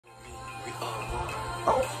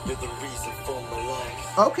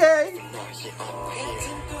Okay.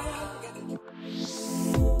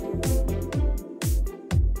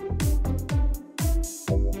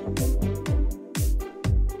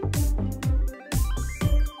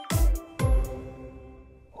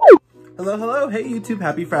 Hello, hello. Hey, YouTube.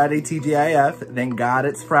 Happy Friday, TGIF. Thank God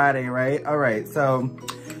it's Friday, right? All right, so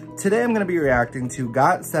today I'm going to be reacting to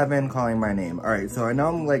GOT7 Calling My Name. All right, so I know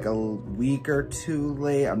I'm like a week or two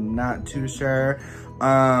late. I'm not too sure.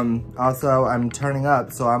 Also, I'm turning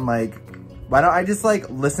up, so I'm like, why don't I just like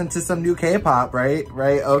listen to some new K-pop, right?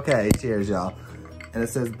 Right? Okay, cheers, y'all. And it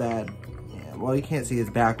says bad. Yeah, well, you can't see it's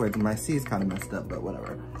backwards, and my C is kind of messed up, but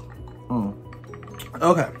whatever.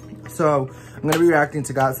 Okay, so I'm gonna be reacting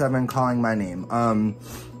to GOT7 Calling My Name.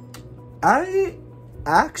 I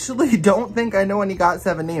actually don't think I know any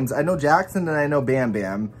GOT7 names. I know Jackson and I know Bam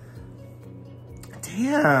Bam.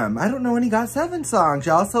 Damn, I don't know any GOT7 songs,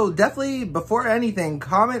 y'all. So definitely, before anything,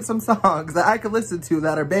 comment some songs that I could listen to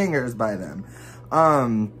that are bangers by them.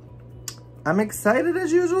 I'm excited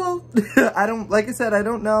as usual. Like I said, I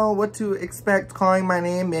don't know what to expect Calling My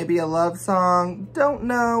Name. Maybe a love song. Don't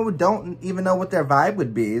know. Don't even know what their vibe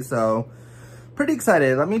would be. So, pretty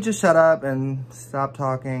excited. Let me just shut up and stop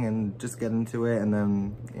talking and just get into it. And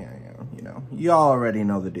then, yeah, you know, y'all already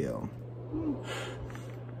know the deal.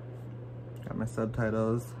 Got my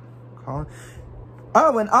subtitles. Calling.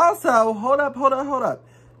 Oh, and also, hold up.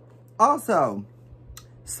 Also,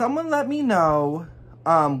 someone let me know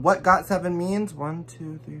what GOT7 means. 1,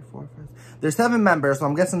 2, 3, 4, 5. There's 7 members, so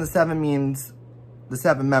I'm guessing the 7 means the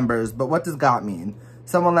 7 members. But what does GOT mean?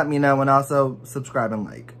 Someone let me know, and also subscribe and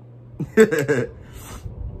like.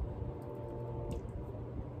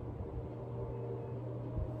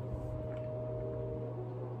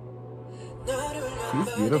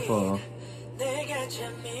 He's beautiful.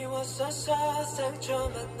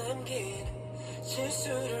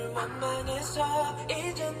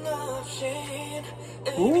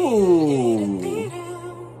 Ooh.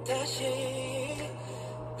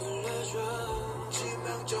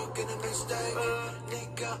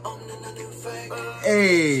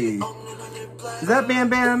 Hey. Is that Bam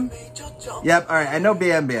Bam? Yep, alright, I know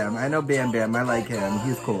Bam Bam. I like him.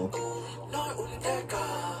 He's cool.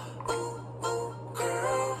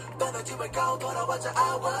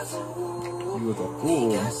 He was a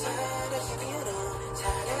fool.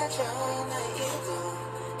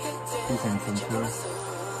 He's handsome too.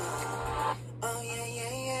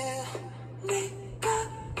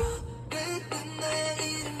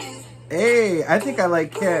 Hey, I think I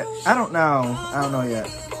like Kit. I don't know yet.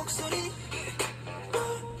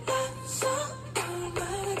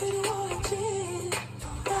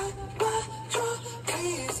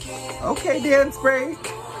 Okay, dance break.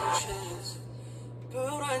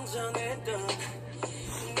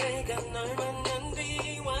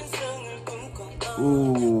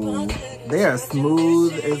 Ooh, they are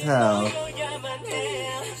smooth as hell.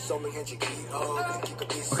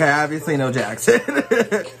 Okay, I obviously know Jackson.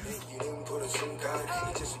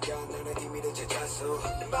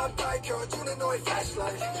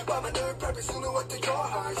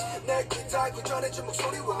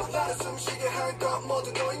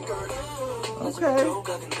 Okay.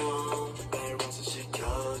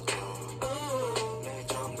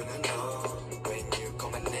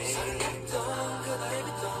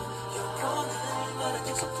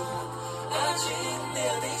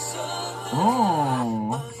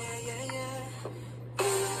 Oh.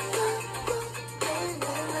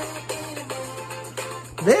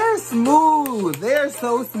 They're smooth. They're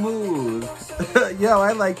so smooth. Yo,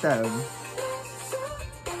 I like them.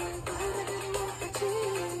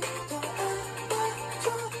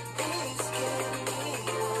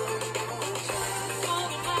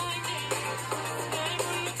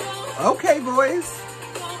 Okay, boys.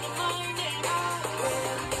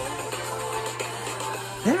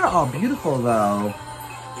 They're all beautiful, though.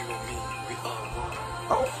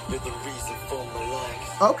 Oh.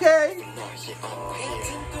 Okay.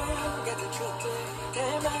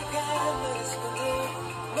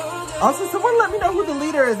 Also, someone let me know who the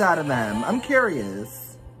leader is out of them. I'm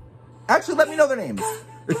curious. Actually, let me know their names.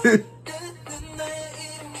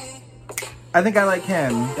 I think I like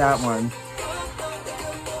him, that one.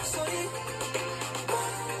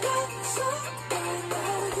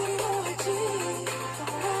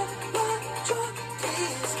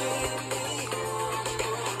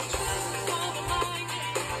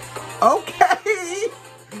 Okay.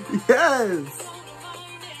 Yes.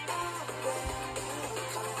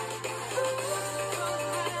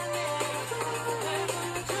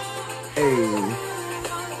 Hey.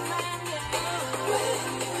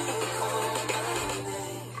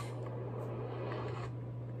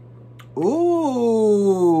 Ooh.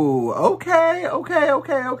 Okay. All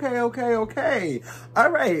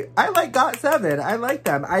right. I like GOT7. I like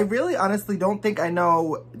them. I really honestly don't think I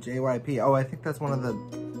know JYP. Oh, I think that's one of the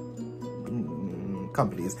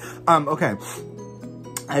companies. Okay.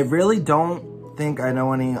 I really don't think I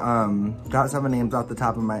know any GOT7 names off the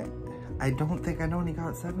top of my... I don't think I know any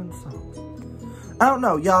GOT7 songs. I don't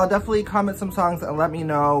know. Y'all definitely comment some songs and let me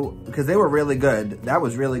know, because they were really good. That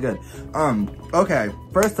was really good. Okay.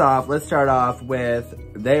 First off, let's start off with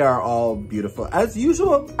They Are All Beautiful. As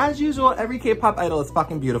usual, every K-pop idol is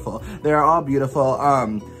fucking beautiful. They are all beautiful.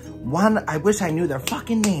 One, I wish I knew their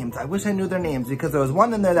fucking names. I wish I knew their names, because there was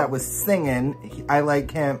one in there that was singing. I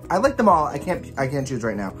like him. I like them all. I can't choose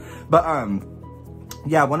right now. But,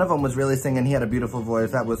 yeah, one of them was really singing. He had a beautiful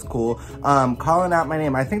voice. That was cool. Calling Out My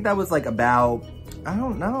Name. I think that was like about, I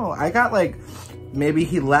don't know. I got like, maybe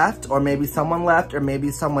he left, or maybe someone left, or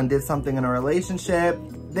maybe someone did something in a relationship.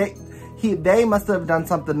 They must have done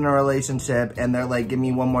something in a relationship, and they're like, give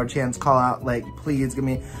me one more chance, call out, like, please give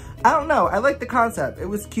me. I don't know. I like the concept. It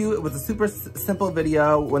was cute. It was a super simple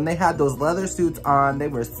video. When they had those leather suits on, they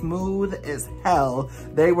were smooth as hell.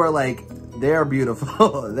 They were like, they're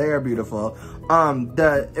beautiful. They are beautiful.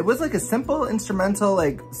 It was like a simple instrumental,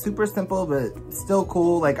 like super simple, but still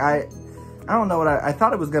cool. Like I don't know what I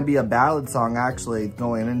thought it was gonna be a ballad song actually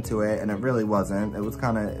going into it, and it really wasn't. It was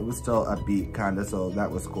still upbeat kinda, so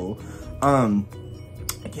that was cool.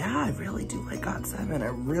 Yeah, I really do like GOT7. I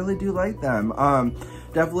really do like them.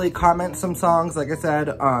 Definitely comment some songs, like I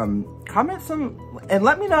said. Comment some, and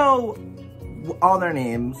let me know all their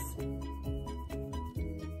names,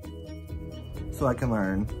 so I can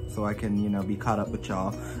learn, so I can, you know, be caught up with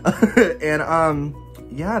y'all. And,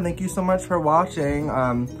 yeah, thank you so much for watching.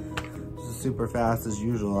 This is super fast as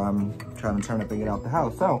usual. I'm trying to turn up and get out the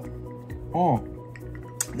house. So,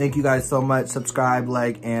 thank you guys so much. Subscribe,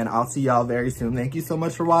 like, and I'll see y'all very soon. Thank you so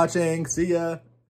much for watching. See ya.